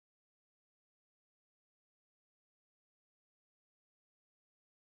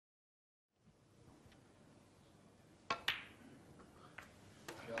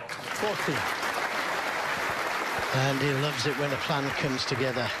40. And he loves it when a plan comes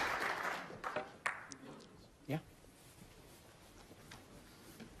together. Yeah.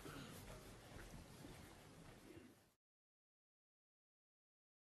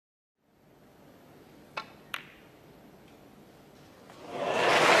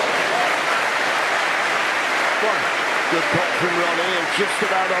 Good putt from Ronnie, and just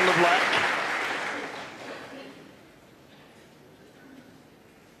about on the black.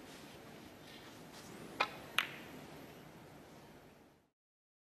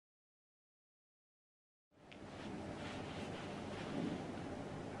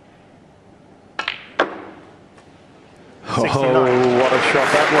 Oh, what a shot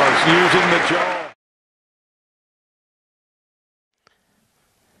that was, using the jaw.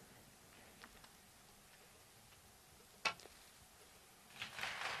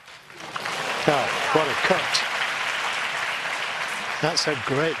 Oh, what a cut. That's a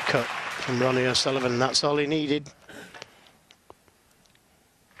great cut from Ronnie O'Sullivan. That's all he needed.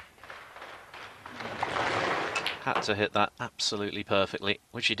 Had to hit that absolutely perfectly,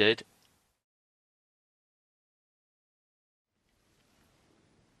 which he did.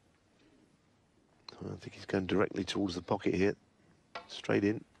 I think he's going directly towards the pocket here. Straight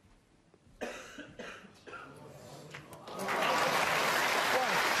in.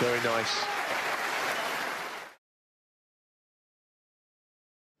 Very nice.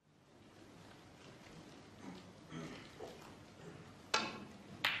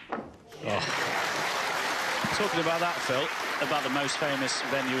 Talking about that, Phil, about the most famous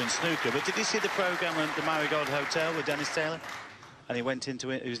venue in snooker, but did you see the programme at the Marigold Hotel with Dennis Taylor? And he went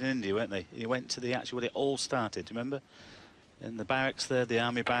into it, he was in India, weren't they? He went to the actual, where it all started, do you remember? In the barracks there, the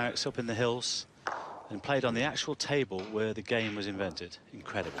army barracks up in the hills, and played on the actual table where the game was invented.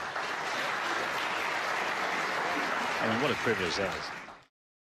 Incredible. I mean, what a privilege that is.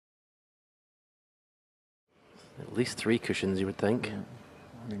 At least 3 cushions, you would think. Yeah.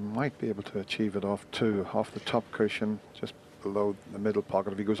 He might be able to achieve it off 2, off the top cushion, just below the middle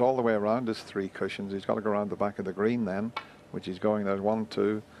pocket. If he goes all the way around his 3 cushions, he's got to go around the back of the green then, which he's going. There's 1,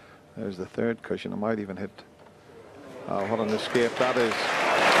 2. There's the 3rd cushion. It might even hit. Oh, what an escape that is.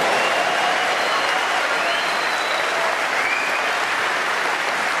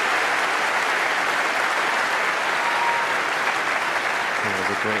 That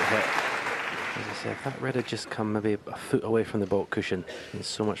was a great hit. As I say, if that red had just come maybe a foot away from the baulk cushion, it's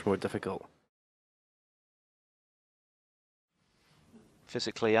so much more difficult.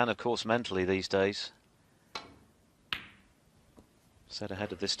 Physically and, of course, mentally these days. Said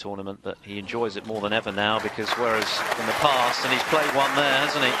ahead of this tournament that he enjoys it more than ever now, because whereas in the past, and he's played one there,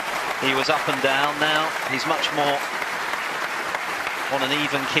 hasn't he? He was up and down. Now he's much more on an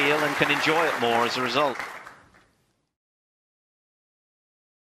even keel and can enjoy it more as a result.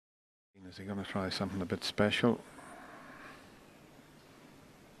 Is he going to try something a bit special?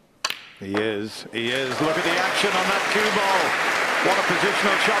 He is. He is. Look at the action on that cue ball. What a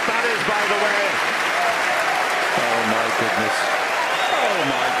positional shot that is, by the way. Oh my goodness. Oh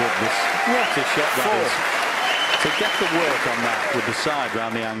my goodness. What a shot that is. To get the work on that with the side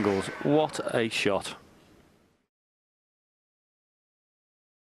round the angles. What a shot.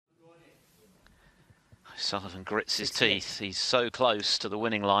 Sullivan grits his teeth. He's so close to the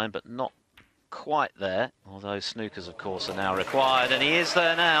winning line, but not quite there. Although snookers, of course, are now required, and he is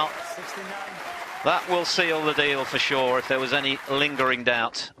there now. 69. That will seal the deal for sure if there was any lingering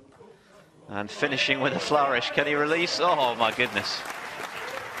doubt. And finishing with a flourish. Can he release? Oh, my goodness.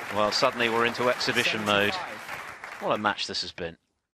 Well, suddenly we're into exhibition mode. What a match this has been.